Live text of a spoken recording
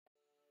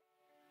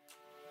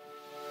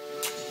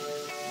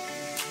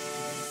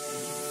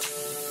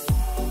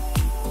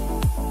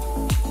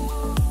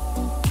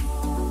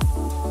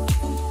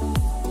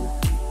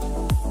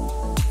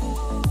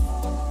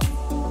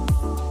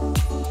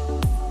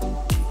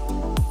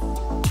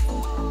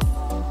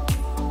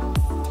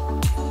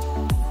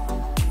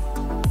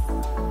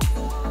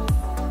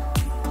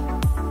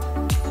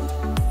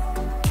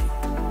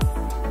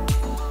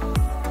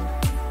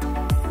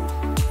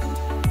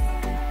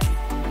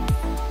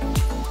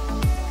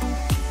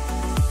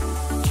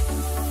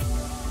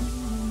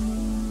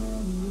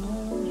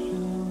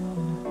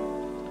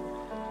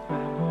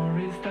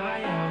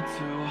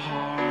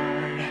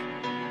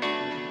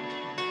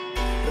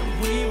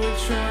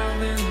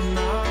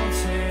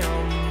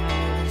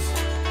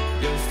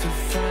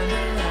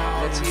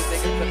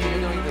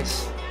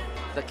service.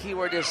 The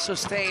keyword is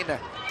sustain.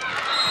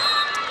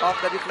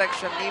 Off the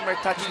deflection, Niemer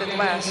touched it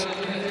last.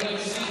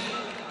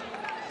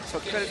 So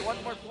credit one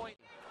more point.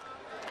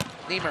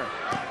 Niemer.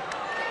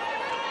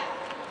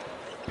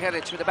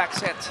 Peric with the back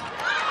set.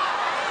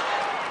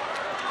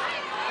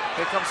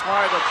 Here comes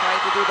Margo trying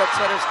to do that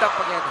setter stop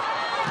again.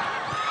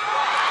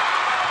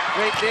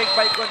 Great dig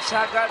by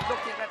Gonzaga.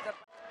 Looking at the...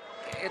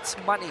 It's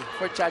money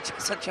for Judge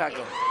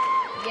Santiago.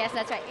 Yes,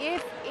 that's right.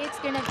 If it's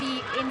going to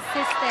be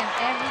insistent,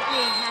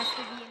 everything has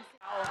to be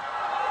insistent.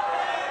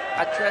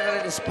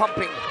 Adrenaline is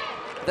pumping.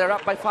 They're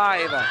up by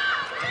 5.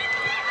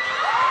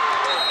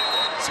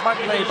 Smart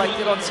play by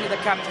Tirozzi, the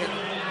captain.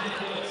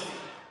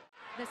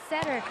 The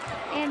setter.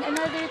 And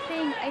another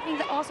thing, I think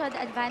that also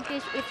the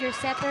advantage if your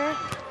setter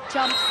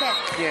jump set.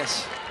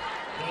 Yes.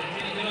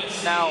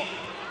 Now,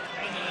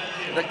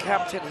 the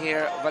captain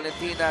here,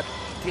 Valentina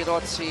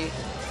Tirozzi,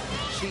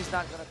 she's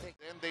not going to take...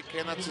 Then they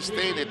cannot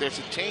sustain it. There's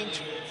a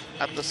change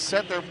at the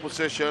setter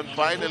position.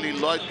 Finally,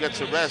 Lloyd gets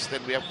a rest,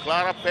 and we have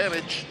Klara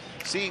Perić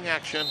seeing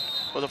action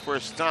for the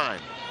first time.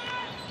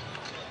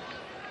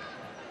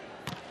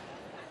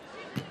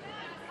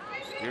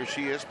 Here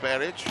she is,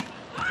 Perić.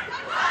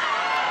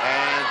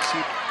 And she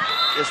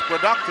is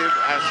productive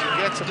as she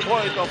gets a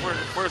point over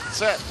the first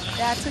set.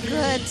 That's a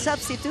good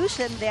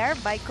substitution there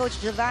by Coach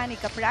Giovanni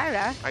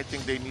Caprara. I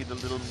think they need a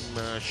little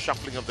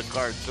shuffling of the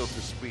cards, so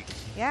to speak.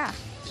 Yeah.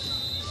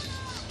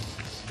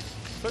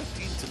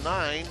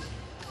 13-9.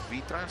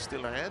 Vitra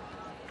still ahead.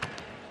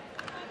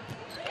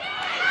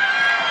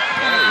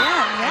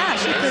 Yeah,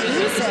 she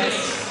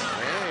produces.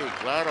 Hey,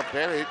 Klara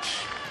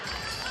Perić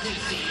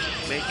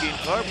making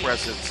her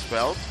presence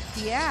felt.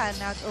 Yeah,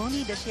 not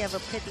only does she have a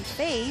pretty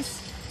face,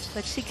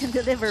 but she can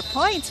deliver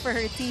points for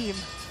her team.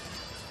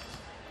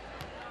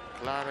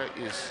 Klara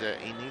is a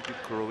native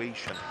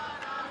Croatian.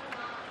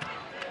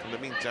 In the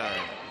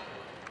meantime,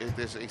 it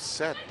is a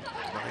set.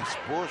 Nice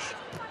push.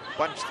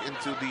 Punched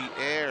into the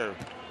air.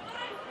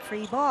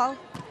 Free ball.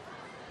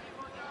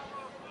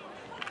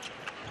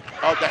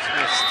 Oh, that's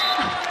missed.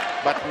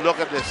 But look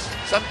at this.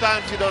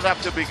 Sometimes you don't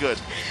have to be good.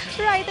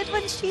 Right, and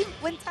when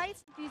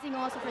Tyson... Using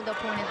also for the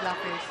opponent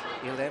blockers.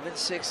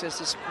 11-6 is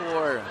the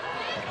score.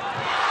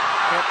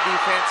 Net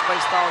defense by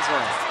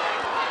Stalzer.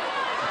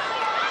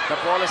 The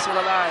ball is still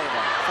alive.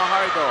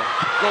 Fajardo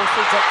goes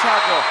to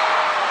Santiago.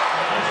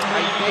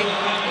 I think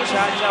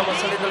Chacha was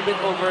a little bit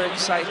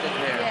overexcited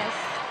there. Yes.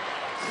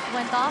 It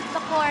went off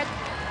the court,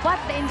 but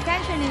the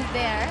intention is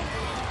there.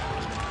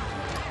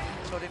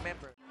 So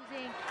remember.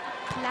 Using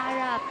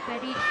Klara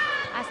Peric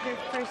as their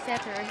first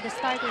setter, the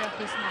starter of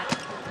this match.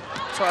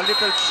 So a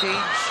little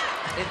change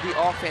in the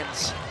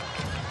offense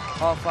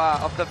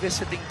of the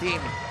visiting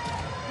team.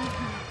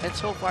 And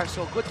so far,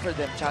 so good for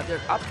them, Chad.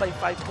 They're up by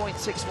 5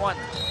 points, 6-1.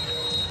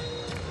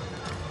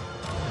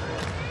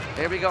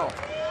 There we go.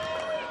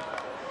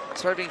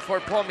 Serving for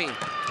Pomi.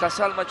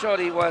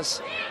 Casalmaggiore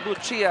was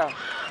Lucia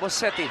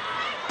Bossetti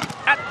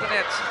at the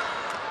net.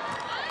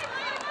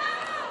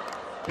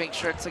 Pink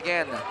shirts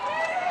again.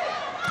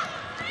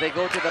 They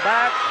go to the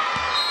back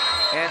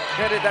and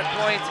credit that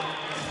point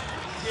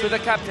to the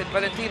captain,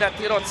 Valentina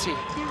Tirozzi.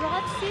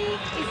 Tirozzi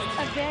is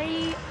a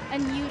very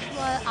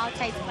unusual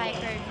outside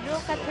spiker.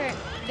 Look at her,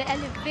 the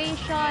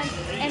elevation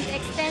and the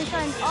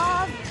extension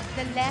of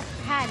the left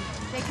hand.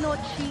 Like, note,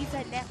 she's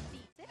a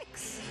lefty.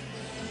 6.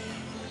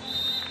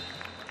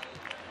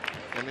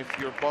 And if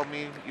you're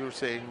Pomi, you're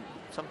saying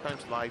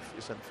sometimes life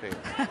is unfair.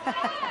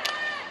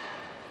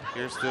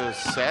 Here's the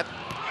set.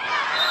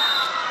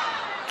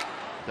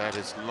 That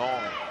is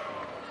long.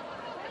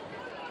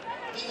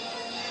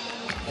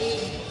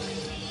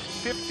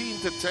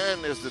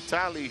 15-10 is the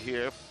tally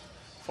here.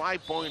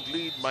 5-point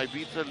lead by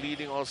Vitra,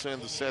 leading also in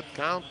the set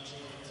count.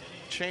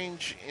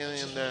 Change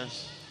in the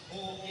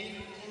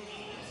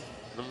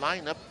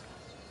lineup.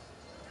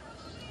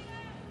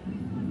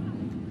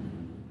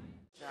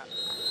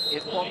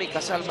 If Pomi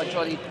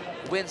Casalmaggiore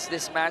wins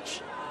this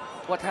match,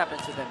 what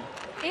happens to them?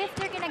 If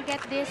they're gonna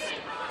get this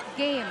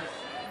game,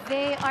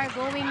 they are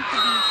going to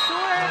be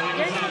sure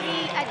they're going to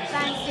be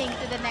advancing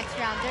to the next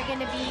round. They're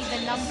going to be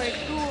the number 2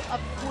 of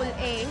Pool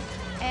A,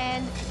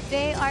 and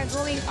they are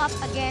going up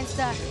against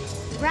the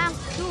rank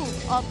 2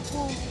 of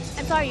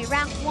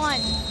rank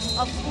 1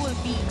 of Pool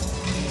B.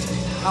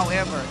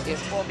 However, if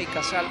Pomi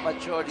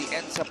Casalmaggiore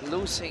ends up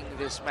losing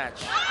this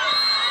match,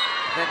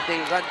 then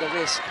they run the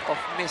risk of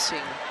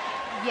missing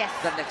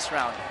the next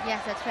round.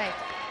 Yes, that's right.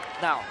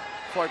 Now,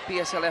 for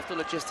PSLF2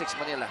 Logistics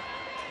Manila,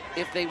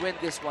 if they win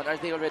this one, are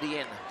they already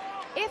in?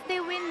 If they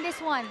win this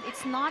one,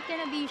 it's not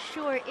going to be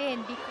sure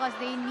in because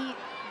they need,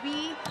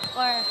 the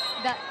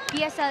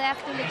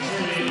PSLF2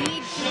 Logistics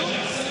need to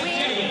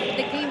win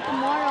the game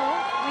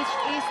tomorrow, which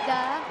is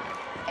the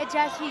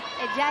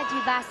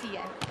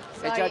Ejajibasi.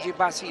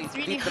 Ejajibasi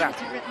Vitra.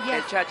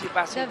 Yes.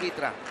 Ejajibasi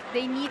Vitra.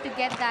 They need to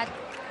get that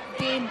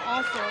game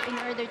also in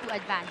order to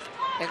advance.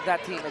 And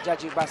that team,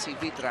 Ejajibasi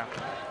Vitra,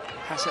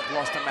 hasn't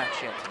lost a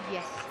match yet.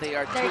 Yes.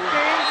 They're currently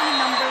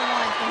number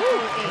 1 in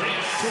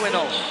Pool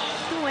A.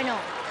 2-0. 2-0.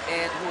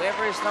 And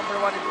whoever is number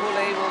 1 in Pool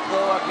A will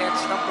go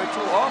against number 2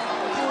 of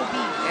Pool B.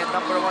 And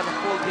number 1 in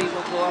Pool B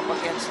will go up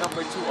against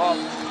number 2 of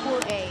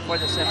Pool A. for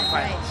the semifinals.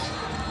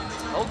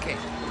 Right. Okay,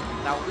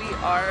 now we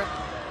are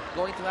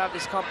going to have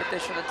this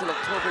competition until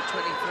October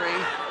 23.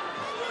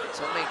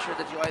 So make sure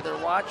that you either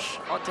watch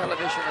on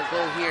television or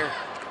go here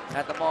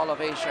at the Mall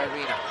of Asia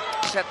Arena.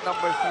 Set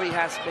number 3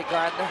 has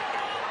begun.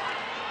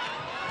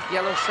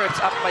 Yellow shirts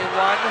up by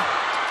 1.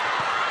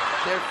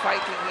 They're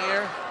fighting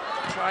here,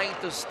 trying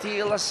to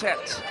steal a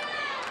set.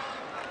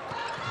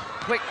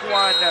 Quick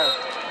one.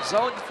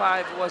 Zone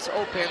 5 was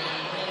open,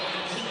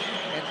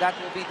 and that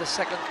will be the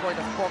second point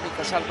of Pomi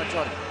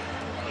Casalmaggiore.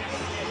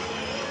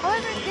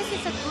 However, this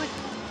is a good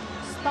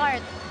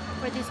start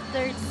for this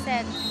third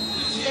set.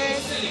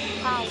 There's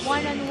a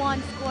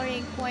one-on-one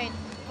scoring point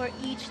for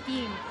each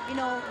team. You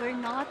know, we're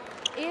not,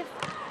 if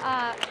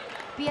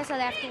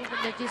PSLF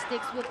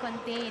Logistics will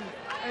contain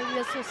or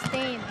will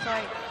sustain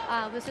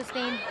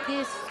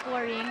this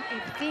scoring, I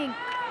think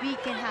we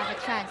can have a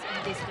chance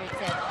in this third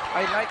set.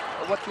 I like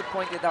what you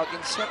pointed out.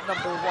 In set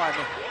number 1,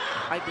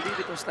 I believe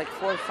it was like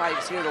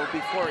 4-5-0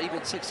 before, even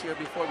 6-0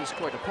 before we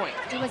scored a point.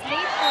 It was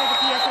late for the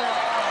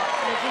PSLF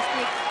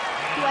Logistics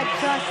to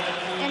adjust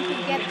and to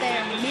get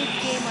there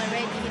mid-game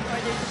already in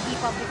order to keep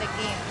up with the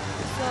game.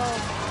 So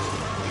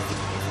it's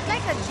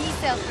like a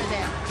D-cell for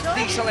them. So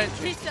D-cell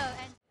entry.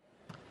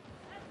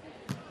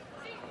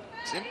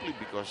 Simply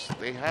because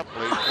they have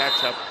played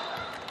catch-up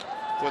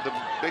for the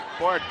big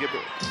part.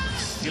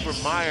 Gibber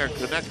Meyer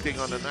connecting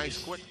on a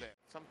nice quick there.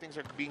 Some things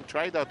are being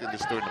tried out in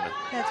this tournament.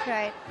 That's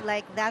right,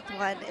 like that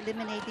one,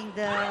 eliminating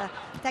the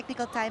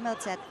technical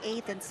timeouts at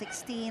 8 and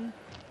 16.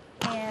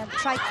 And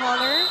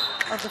tricolor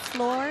of the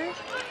floor.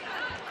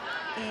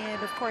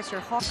 And of course your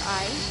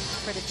Hawkeye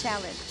for the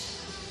challenge.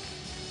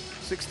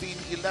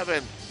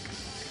 16-11.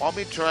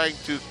 Pomi trying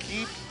to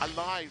keep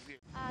alive here.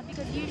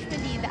 Because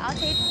usually the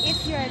outside,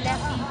 if you're a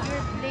lefty,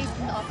 you're placed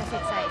in the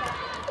opposite side.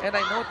 And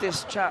I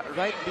noticed Cha,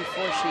 right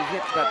before she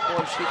hit that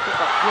ball, she took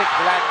a quick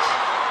glance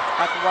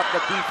at what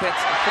the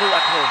defense threw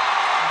at her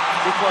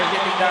before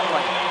hitting that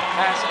one.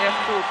 As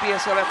F2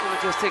 PSLF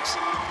Logistics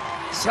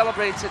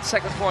celebrates its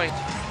second point.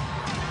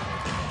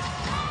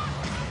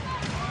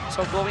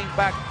 So going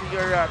back to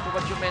your to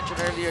what you mentioned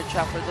earlier,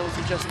 Cha, for those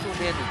who just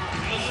tuned in,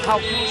 how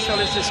crucial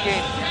is this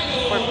game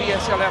for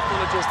PSLF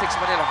Logistics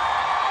Manila?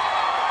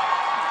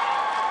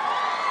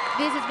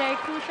 This is very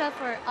crucial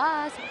for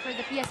us, for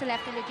the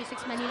PSLF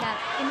Logistics Manila.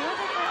 In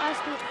order for us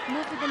to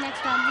move to the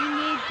next round, we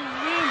need to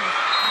win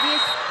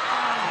this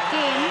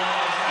game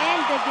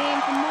and the game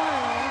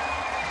tomorrow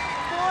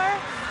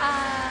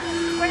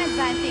for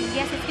advancing.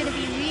 Yes, it's going to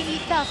be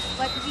really tough,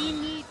 but we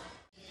need.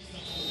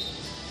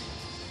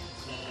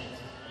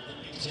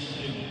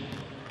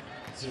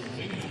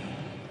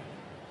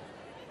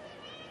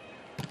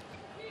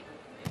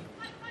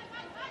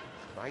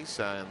 Nice,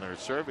 and her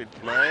serve in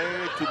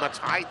play. Too much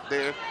height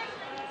there.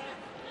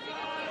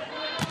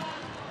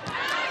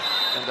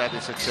 And that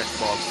is a check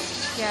ball.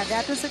 Yeah,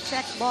 that was a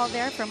check ball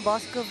there from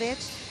Boskovic.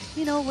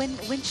 You know,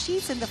 when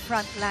she's in the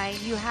front line,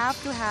 you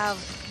have to have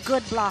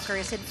good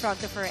blockers in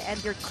front of her,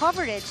 and your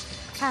coverage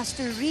has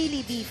to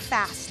really be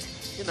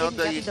fast. You know,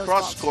 the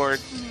cross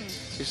court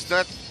is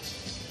not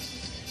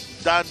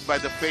done by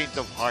the faint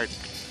of heart.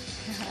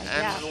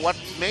 And what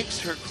makes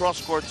her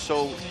cross court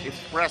so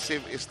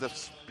impressive is the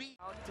speed.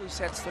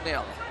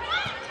 2-0.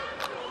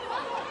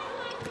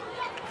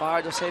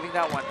 Fajardo saving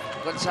that one.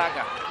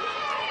 Gonzaga.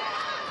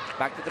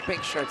 Back to the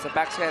pink shirts, the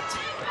back set.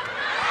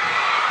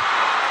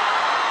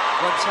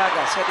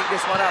 Gonzaga setting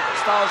this one up.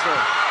 Stalzer.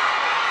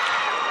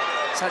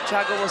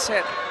 Santiago will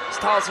set.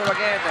 Stalzer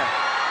again.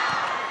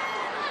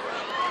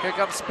 Here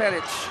comes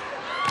Peric.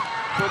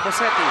 To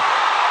Bossetti.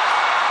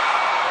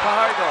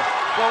 Fajardo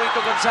going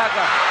to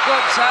Gonzaga.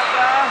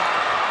 Gonzaga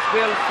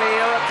will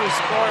fail to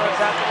score on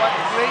that one.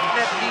 Great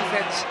net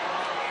defense,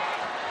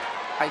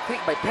 I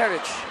think, by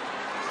Peric.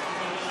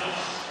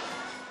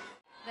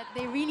 That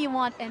they really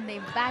want and they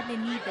badly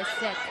need the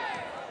set.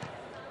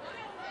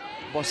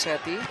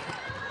 Bossetti.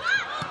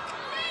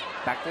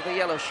 Back to the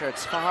yellow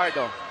shirts.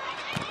 Fajardo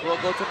will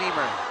go to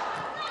Niemer.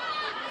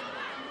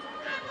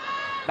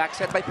 Back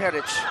set by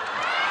Peric.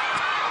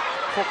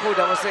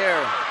 Fukuda was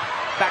there.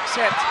 Back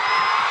set.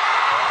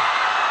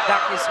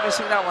 Dak is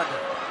missing that one.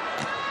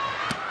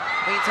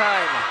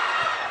 Meantime,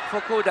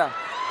 Fukuda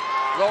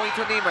going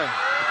to Niemer.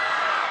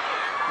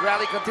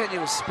 Rally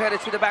continues.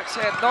 Peric with the back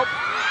set. Nope.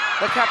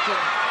 The captain.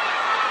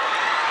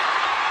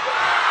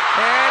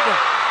 And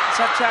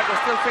Santiago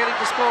still failing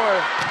to score.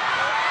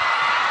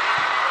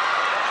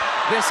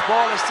 This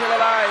ball is still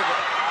alive.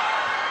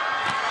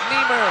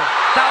 Niemer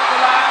down the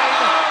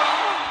line.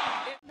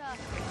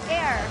 The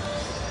air.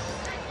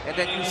 And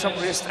then use some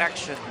wrist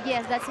action.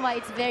 Yes, that's why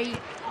it's very,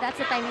 that's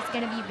the time it's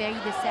going to be very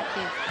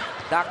deceptive.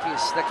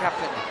 Dakis, the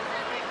captain.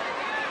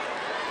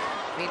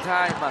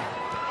 Meantime,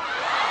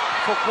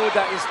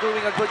 Fukuda is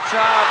doing a good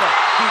job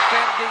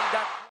defending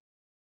that.